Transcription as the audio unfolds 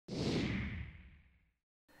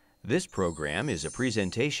This program is a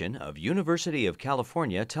presentation of University of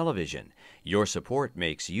California Television. Your support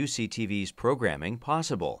makes UCTV's programming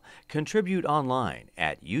possible. Contribute online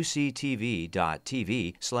at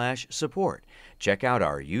uctv.tv/support. Check out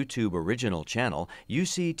our YouTube original channel,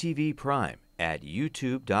 UCTV Prime, at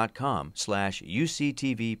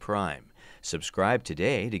youtube.com/UCTV Prime. Subscribe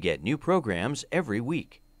today to get new programs every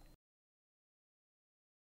week.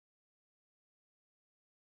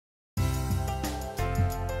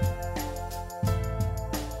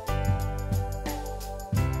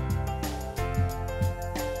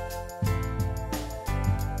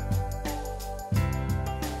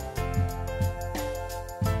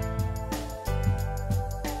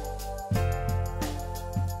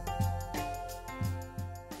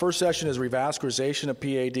 First session is revascularization of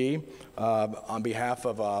PAD. On behalf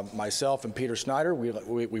of myself and Peter Snyder,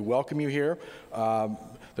 we welcome you here.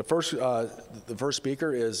 The first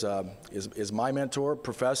speaker is my mentor,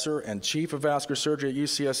 professor and chief of vascular surgery at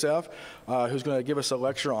UCSF, who's going to give us a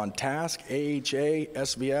lecture on TASC, AHA,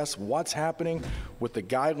 SVS, what's happening with the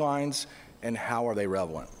guidelines, and how are they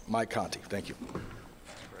relevant. Mike Conti, thank you.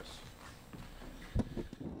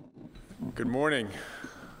 Good morning.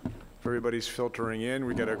 If everybody's filtering in,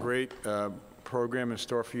 we got a great program in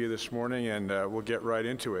store for you this morning, and we'll get right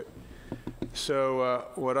into it. So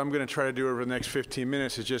what I'm going to try to do over the next 15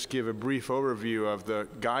 minutes is just give a brief overview of the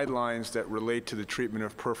guidelines that relate to the treatment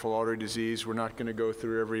of peripheral artery disease. We're not going to go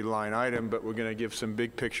through every line item, but we're going to give some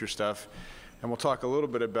big picture stuff, and we'll talk a little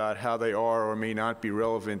bit about how they are or may not be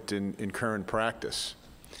relevant in current practice.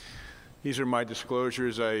 These are my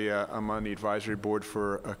disclosures. I'm on the advisory board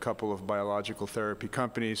for a couple of biological therapy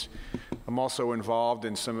companies. I'm also involved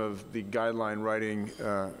in some of the guideline writing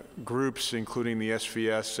groups, including the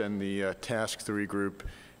SVS and the TASCII group,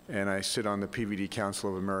 and I sit on the PVD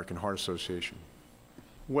Council of American Heart Association.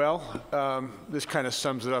 Well, this kind of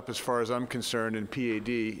sums it up as far as I'm concerned in PAD.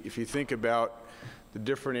 If you think about the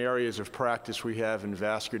different areas of practice we have in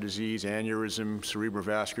vascular disease, aneurysm,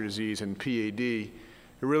 cerebrovascular disease, and PAD,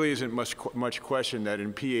 there really isn't much question that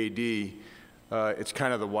in PAD, it's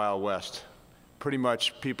kind of the Wild West. Pretty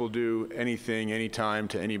much people do anything, anytime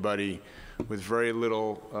to anybody with very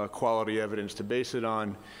little quality evidence to base it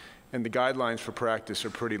on, and the guidelines for practice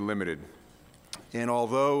are pretty limited. And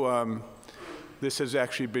although this has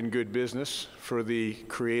actually been good business for the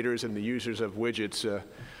creators and the users of widgets,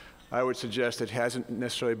 I would suggest it hasn't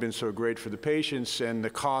necessarily been so great for the patients, and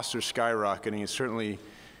the costs are skyrocketing. It certainly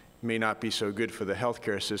may not be so good for the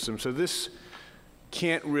healthcare system. So this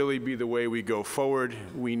can't really be the way we go forward.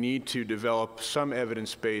 We need to develop some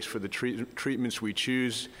evidence base for the treatments we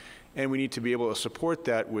choose, and we need to be able to support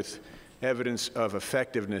that with evidence of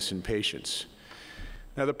effectiveness in patients.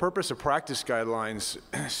 Now, the purpose of practice guidelines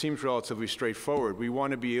seems relatively straightforward. We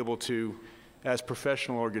want to be able to, as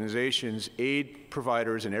professional organizations, aid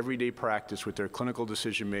providers in everyday practice with their clinical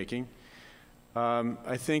decision making.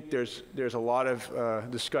 I think there's a lot of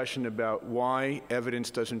discussion about why evidence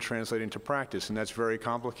doesn't translate into practice, and that's very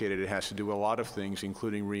complicated. It has to do with a lot of things,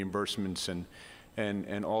 including reimbursements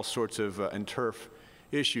and all sorts of and turf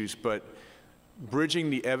issues. But bridging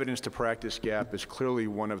the evidence to practice gap is clearly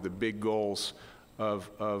one of the big goals of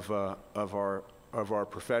our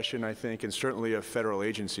profession, I think, and certainly of federal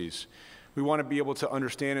agencies. We want to be able to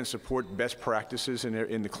understand and support best practices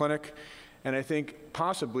in the clinic. And I think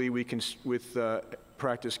possibly we can, with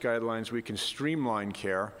practice guidelines, we can streamline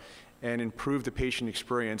care and improve the patient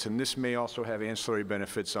experience, and this may also have ancillary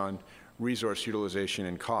benefits on resource utilization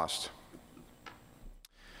and cost.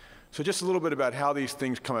 So just a little bit about how these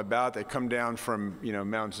things come about. They come down from,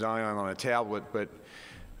 Mount Zion on a tablet, but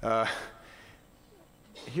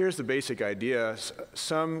here's the basic idea.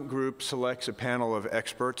 Some group selects a panel of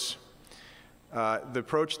experts. The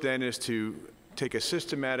approach then is to take a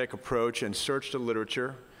systematic approach and search the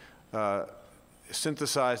literature,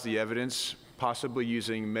 synthesize the evidence, possibly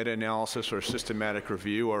using meta-analysis or systematic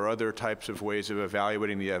review or other types of ways of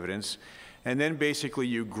evaluating the evidence. And then basically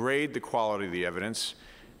you grade the quality of the evidence,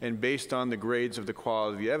 and based on the grades of the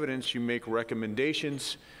quality of the evidence, you make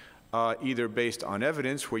recommendations either based on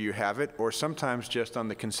evidence where you have it, or sometimes just on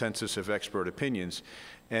the consensus of expert opinions.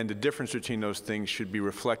 And the difference between those things should be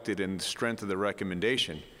reflected in the strength of the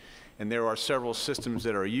recommendation. And there are several systems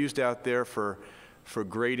that are used out there for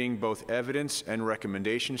grading both evidence and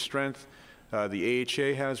recommendation strength. The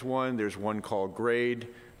AHA has one. There's one called GRADE,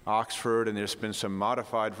 Oxford, and there's been some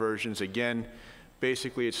modified versions. Again,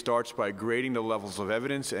 basically it starts by grading the levels of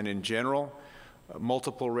evidence, and in general,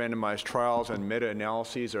 multiple randomized trials and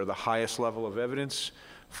meta-analyses are the highest level of evidence,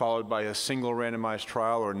 followed by a single randomized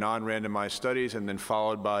trial or non-randomized studies, and then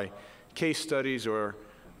followed by case studies or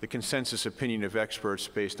the consensus opinion of experts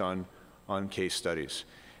based on case studies.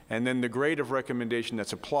 And then the grade of recommendation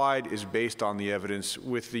that's applied is based on the evidence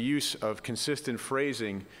with the use of consistent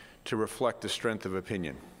phrasing to reflect the strength of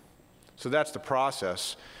opinion. So that's the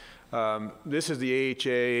process. This is the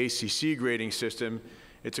AHA ACC grading system.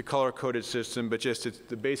 It's a color-coded system, but just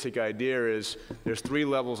the basic idea is there's 3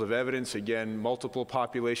 levels of evidence. Again, multiple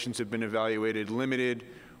populations have been evaluated, limited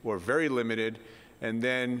or very limited, and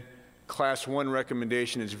then Class 1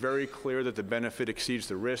 recommendation is very clear that the benefit exceeds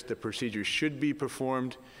the risk. The procedure should be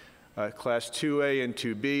performed. Class 2A and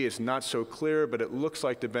 2B is not so clear, but it looks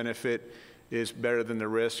like the benefit is better than the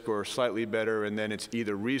risk or slightly better, and then it's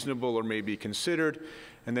either reasonable or may be considered.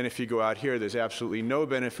 And then if you go out here, there's absolutely no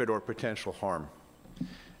benefit or potential harm.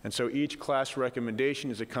 And so each class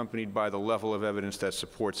recommendation is accompanied by the level of evidence that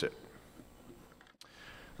supports it.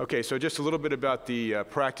 Okay, so just a little bit about the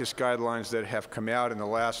practice guidelines that have come out in the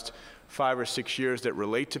last 5 or 6 years that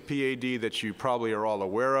relate to PAD that you probably are all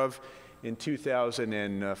aware of. In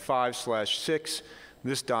 2005/6,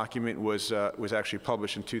 this document was actually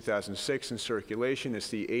published in 2006 in circulation. It's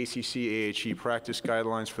the ACCIAHA practice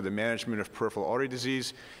guidelines for the management of peripheral artery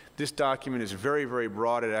disease. This document is very, very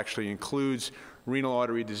broad. It actually includes renal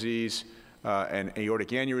artery disease and aortic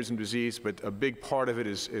aneurysm disease, but a big part of it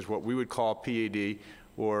is what we would call PAD,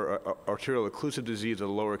 or arterial occlusive disease of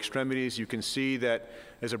the lower extremities. You can see that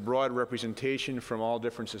there's a broad representation from all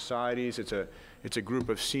different societies. It's a group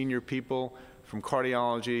of senior people from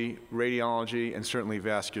cardiology, radiology, and certainly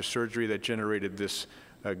vascular surgery that generated this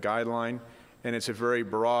guideline. And it's a very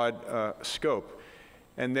broad scope.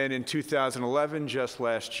 And then in 2011, just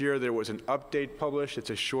last year, there was an update published. It's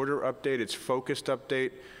a shorter update. It's focused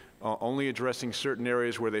update, only addressing certain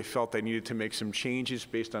areas where they felt they needed to make some changes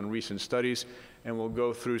based on recent studies, and we'll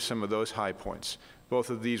go through some of those high points. Both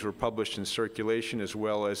of these were published in circulation as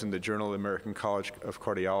well as in the Journal of the American College of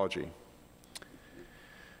Cardiology.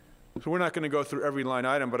 So we're not going to go through every line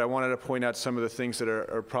item, but I wanted to point out some of the things that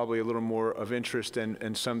are probably a little more of interest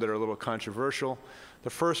and some that are a little controversial. The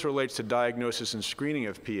first relates to diagnosis and screening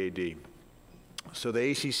of PAD. So the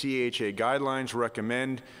ACCIAHA guidelines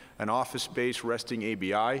recommend an office-based resting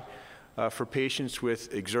ABI for patients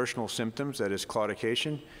with exertional symptoms, that is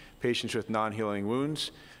claudication, patients with non-healing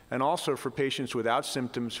wounds, and also for patients without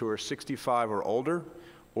symptoms who are 65 or older,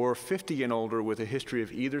 or 50 and older with a history of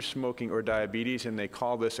either smoking or diabetes, and they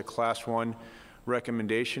call this a Class 1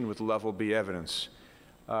 recommendation with Level B evidence.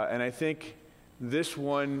 And I think this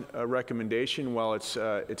one recommendation, while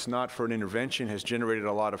it's not for an intervention, has generated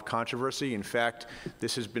a lot of controversy. In fact,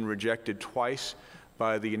 this has been rejected twice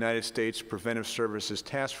by the United States Preventive Services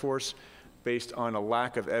Task Force based on a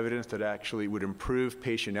lack of evidence that actually would improve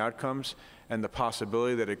patient outcomes and the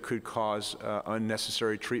possibility that it could cause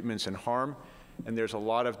unnecessary treatments and harm. And there's a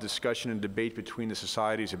lot of discussion and debate between the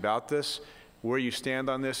societies about this. Where you stand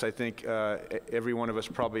on this, I think every one of us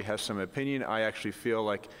probably has some opinion. I actually feel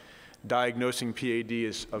like diagnosing PAD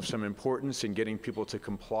is of some importance in getting people to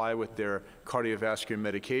comply with their cardiovascular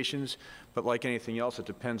medications, but like anything else, it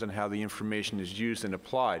depends on how the information is used and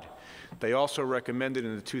applied. They also recommended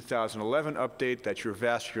in the 2011 update that your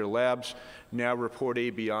vascular labs now report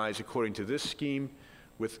ABIs according to this scheme,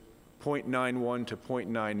 with 0.91 to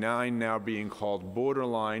 0.99 now being called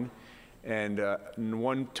borderline, and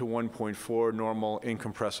 1 to 1.4 normal,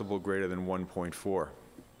 incompressible, greater than 1.4.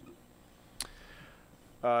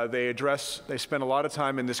 They spend a lot of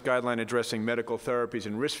time in this guideline addressing medical therapies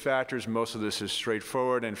and risk factors. Most of this is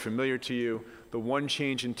straightforward and familiar to you. The one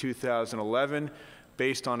change in 2011,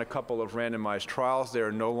 based on a couple of randomized trials, they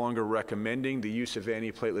are no longer recommending the use of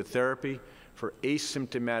antiplatelet therapy for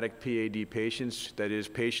asymptomatic PAD patients, that is,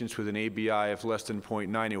 patients with an ABI of less than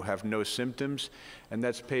 0.9 who have no symptoms. And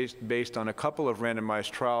that's based on a couple of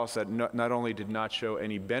randomized trials that not only did not show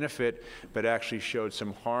any benefit, but actually showed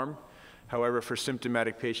some harm. However, for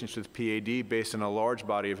symptomatic patients with PAD, based on a large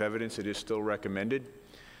body of evidence, it is still recommended.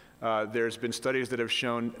 There's been studies that have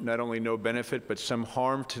shown not only no benefit, but some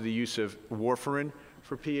harm to the use of warfarin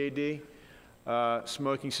for PAD.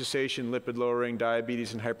 Smoking cessation, lipid lowering,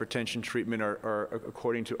 diabetes, and hypertension treatment are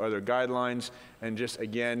according to other guidelines. And just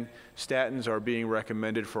again, statins are being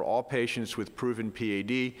recommended for all patients with proven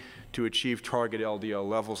PAD to achieve target LDL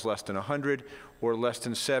levels less than 100 or less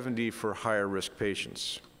than 70 for higher risk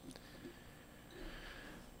patients.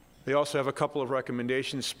 They also have a couple of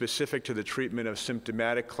recommendations specific to the treatment of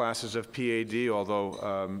symptomatic classes of PAD,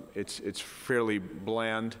 although it's fairly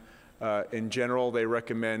bland. In general, they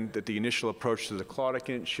recommend that the initial approach to the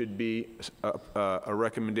claudicant should be a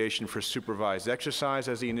recommendation for supervised exercise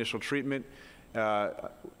as the initial treatment.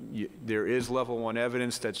 There is level 1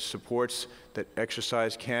 evidence that supports that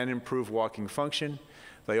exercise can improve walking function.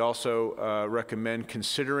 They also recommend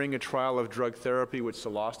considering a trial of drug therapy with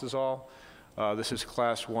cilostazol. This is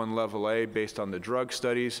Class 1 Level A based on the drug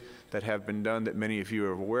studies that have been done that many of you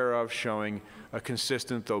are aware of, showing a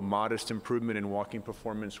consistent though modest improvement in walking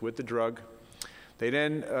performance with the drug. They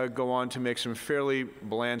then go on to make some fairly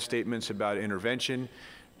bland statements about intervention,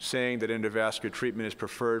 saying that endovascular treatment is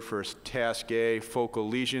preferred for TASCII focal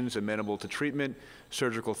lesions amenable to treatment.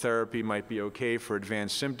 Surgical therapy might be okay for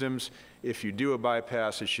advanced symptoms. If you do a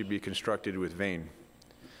bypass, it should be constructed with vein.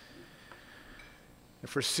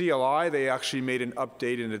 For CLI, they actually made an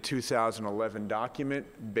update in the 2011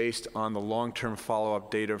 document based on the long-term follow-up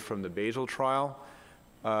data from the basal trial.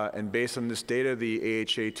 And based on this data, the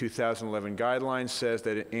AHA 2011 guidelines says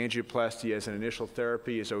that angioplasty as an initial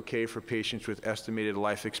therapy is okay for patients with estimated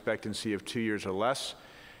life expectancy of 2 years or less,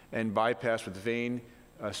 and bypass with vein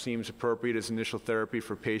seems appropriate as initial therapy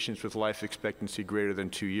for patients with life expectancy greater than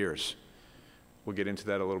 2 years. We'll get into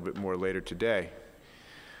that a little bit more later today.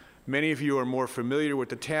 Many of you are more familiar with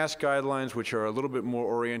the TASC guidelines, which are a little bit more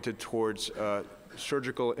oriented towards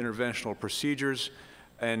surgical interventional procedures.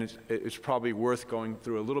 And it's probably worth going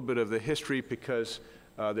through a little bit of the history because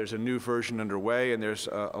there's a new version underway and there's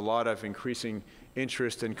a lot of increasing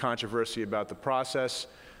interest and controversy about the process.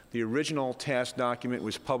 The original TASC document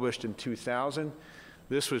was published in 2000.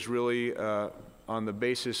 This was really on the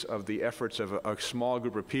basis of the efforts of a small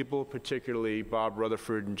group of people, particularly Bob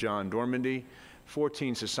Rutherford and John Dormandy.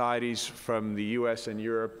 14 societies from the US and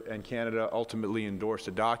Europe and Canada ultimately endorsed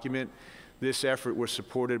the document. This effort was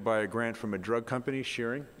supported by a grant from a drug company,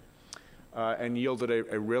 Shearing, and yielded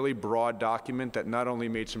a really broad document that not only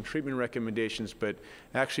made some treatment recommendations, but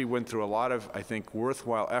actually went through a lot of, I think,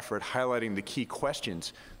 worthwhile effort highlighting the key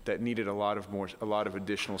questions that needed a lot of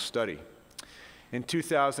additional study. In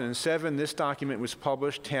 2007, this document was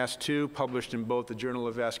published, TASCII, published in both the Journal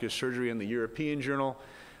of Vascular Surgery and the European Journal.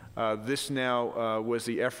 This now was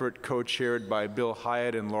the effort co-chaired by Bill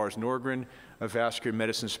Hyatt and Lars Norgren, a vascular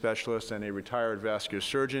medicine specialist and a retired vascular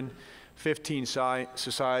surgeon. 15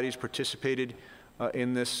 societies participated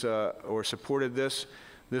in this or supported this.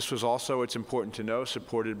 This was also, it's important to know,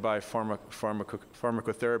 supported by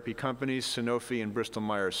pharmacotherapy companies, Sanofi and Bristol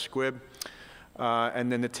Myers Squibb.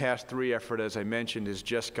 And then the TASCII effort, as I mentioned, has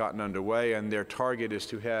just gotten underway, and their target is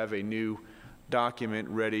to have a new document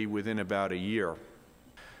ready within about a year.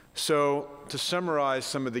 So to summarize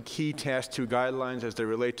some of the key TASCII guidelines as they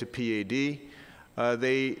relate to PAD,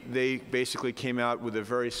 they basically came out with a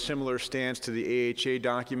very similar stance to the AHA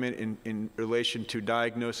document in relation to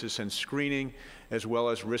diagnosis and screening, as well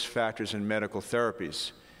as risk factors and medical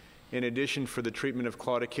therapies. In addition, for the treatment of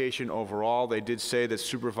claudication overall, they did say that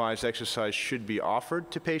supervised exercise should be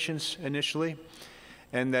offered to patients initially,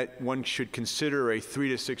 and that one should consider a 3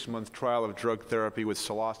 to 6 month trial of drug therapy with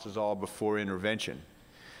cilostazol before intervention.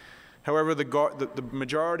 However, the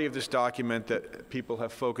majority of this document that people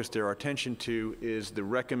have focused their attention to is the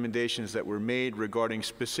recommendations that were made regarding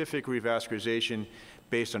specific revascularization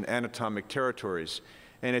based on anatomic territories.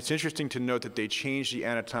 And it's interesting to note that they changed the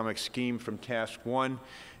anatomic scheme from TASC 1.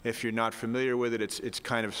 If you're not familiar with it, it's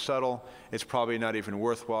kind of subtle. It's probably not even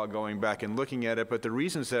worthwhile going back and looking at it, but the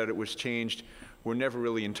reasons that it was changed were never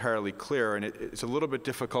really entirely clear, and it's a little bit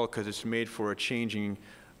difficult because it's made for a changing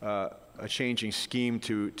scheme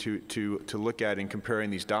to look at in comparing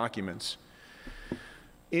these documents.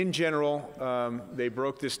 In general, they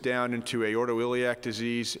broke this down into aortoiliac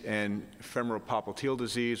disease and femoral popliteal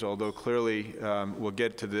disease, although clearly we'll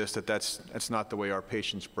get to this, that's not the way our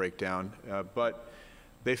patients break down. But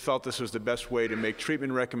they felt this was the best way to make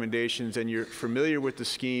treatment recommendations, and you're familiar with the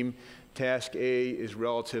scheme. TASCII is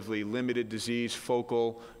relatively limited disease,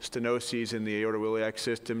 focal stenoses in the aortoiliac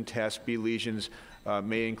system. TASCII lesions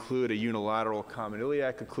may include a unilateral common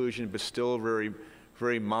iliac occlusion, but still very,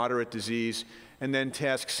 very moderate disease. And then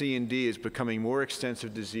TASCII and D is becoming more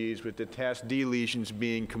extensive disease, with the TASCII lesions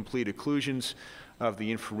being complete occlusions of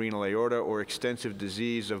the infrarenal aorta or extensive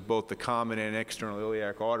disease of both the common and external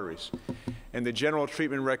iliac arteries. And the general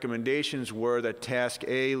treatment recommendations were that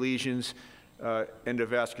TASCII lesions,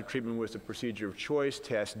 endovascular treatment was the procedure of choice,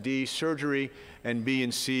 TASCII surgery, and B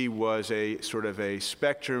and C was a sort of a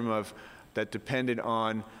spectrum that depended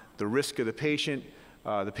on the risk of the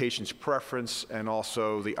patient's preference, and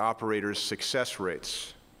also the operator's success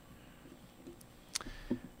rates.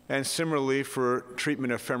 And similarly, for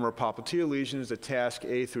treatment of femoral popliteal lesions, the TASC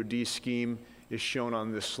A through D scheme is shown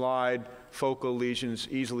on this slide. Focal lesions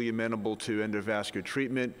easily amenable to endovascular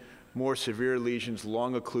treatment. More severe lesions,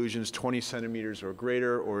 long occlusions, 20 centimeters or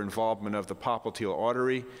greater, or involvement of the popliteal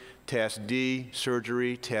artery. TASC D,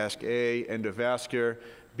 surgery. TASC A, endovascular.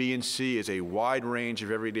 B and C is a wide range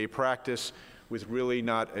of everyday practice, with really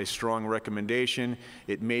not a strong recommendation.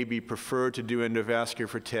 It may be preferred to do endovascular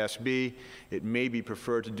for TASC-B. It may be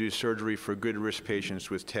preferred to do surgery for good risk patients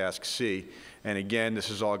with TASC-C. And again, this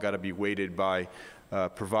has all got to be weighted by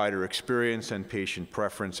provider experience and patient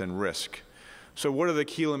preference and risk. So what are the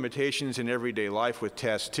key limitations in everyday life with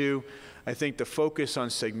TASC-II? I think the focus on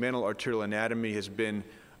segmental arterial anatomy has been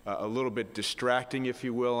a little bit distracting, if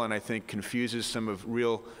you will, and I think confuses some of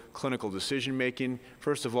real clinical decision making.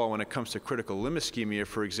 First of all, when it comes to critical limb ischemia,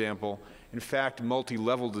 for example, in fact,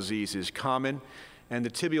 multi-level disease is common, and the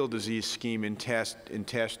tibial disease scheme in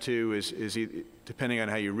TASC-II is, depending on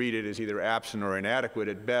how you read it, is either absent or inadequate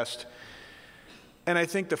at best. And I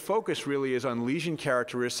think the focus really is on lesion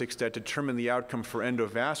characteristics that determine the outcome for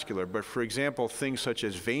endovascular. But for example, things such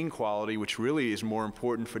as vein quality, which really is more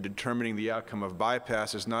important for determining the outcome of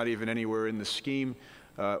bypass, is not even anywhere in the scheme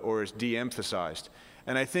or is de-emphasized.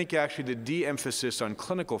 And I think actually the de-emphasis on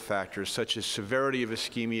clinical factors such as severity of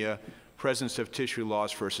ischemia, presence of tissue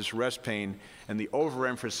loss versus rest pain, and the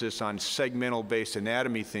overemphasis on segmental-based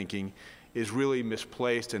anatomy thinking is really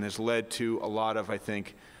misplaced and has led to a lot of, I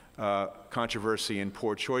think, controversy and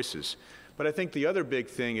poor choices. But I think the other big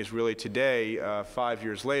thing is really today, 5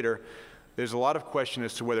 years later, there's a lot of question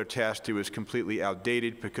as to whether TASC-II is completely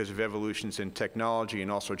outdated because of evolutions in technology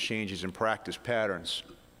and also changes in practice patterns.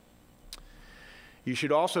 You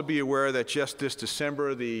should also be aware that just this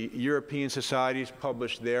December, the European societies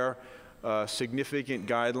published their significant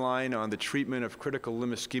guideline on the treatment of critical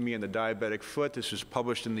limb ischemia in the diabetic foot. This was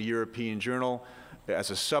published in the European Journal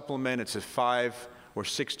as a supplement. It's a 5 or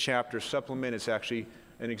 6 chapter supplement. It's actually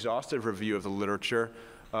an exhaustive review of the literature,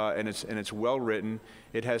 and it's well written.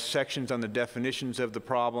 It has sections on the definitions of the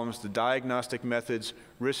problems, the diagnostic methods,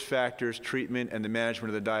 risk factors, treatment, and the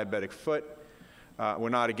management of the diabetic foot. We're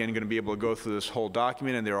not, again, going to be able to go through this whole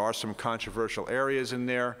document, and there are some controversial areas in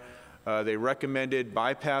there. They recommended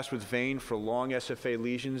bypass with vein for long SFA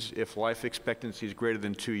lesions if life expectancy is greater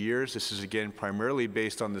than 2 years. This is, again, primarily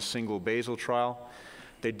based on the single basal trial.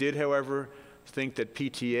 They did, however, think that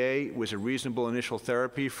PTA was a reasonable initial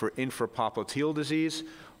therapy for infrapopliteal disease,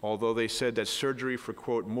 although they said that surgery for,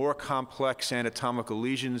 quote, more complex anatomical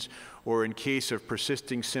lesions or in case of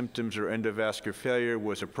persisting symptoms or endovascular failure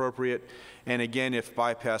was appropriate. And again, if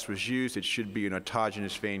bypass was used, it should be an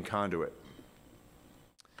autogenous vein conduit.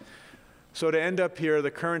 So to end up here,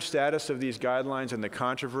 the current status of these guidelines and the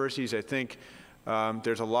controversies, I think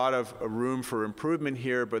there's a lot of room for improvement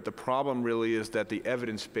here, but the problem really is that the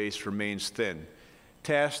evidence base remains thin.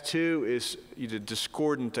 TASC-II is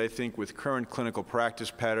discordant, I think, with current clinical practice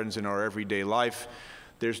patterns in our everyday life.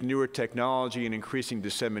 There's newer technology and increasing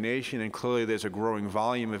dissemination, and clearly there's a growing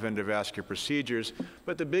volume of endovascular procedures.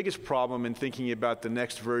 But the biggest problem in thinking about the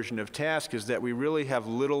next version of TASC is that we really have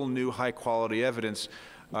little new high-quality evidence,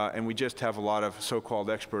 and we just have a lot of so-called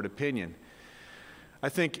expert opinion. I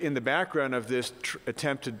think in the background of this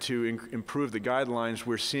attempted to improve the guidelines,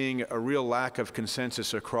 we're seeing a real lack of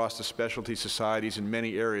consensus across the specialty societies in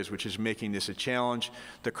many areas, which is making this a challenge.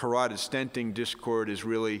 The carotid stenting discord is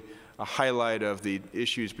really a highlight of the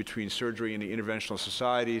issues between surgery and the interventional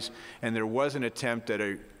societies, and there was an attempt at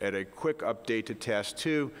a quick update to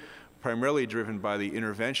TASC-II, primarily driven by the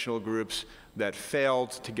interventional groups that failed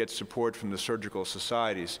to get support from the surgical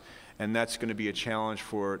societies, and that's going to be a challenge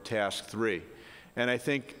for TASC-III. And I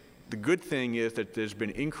think the good thing is that there's been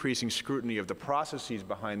increasing scrutiny of the processes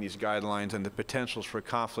behind these guidelines and the potentials for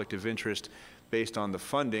conflict of interest based on the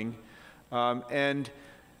funding. And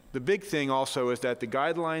the big thing also is that the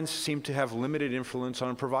guidelines seem to have limited influence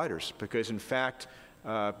on providers because, in fact,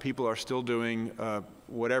 people are still doing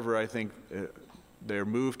whatever I think they're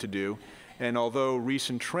moved to do. And although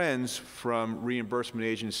recent trends from reimbursement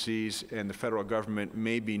agencies and the federal government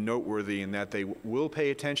may be noteworthy in that they will pay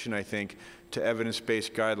attention, I think, to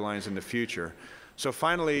evidence-based guidelines in the future. So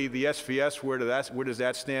finally, the SVS, where does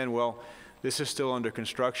that stand? Well, this is still under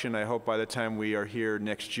construction. I hope by the time we are here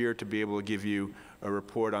next year to be able to give you a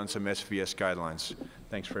report on some SVS guidelines.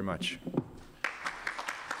 Thanks very much.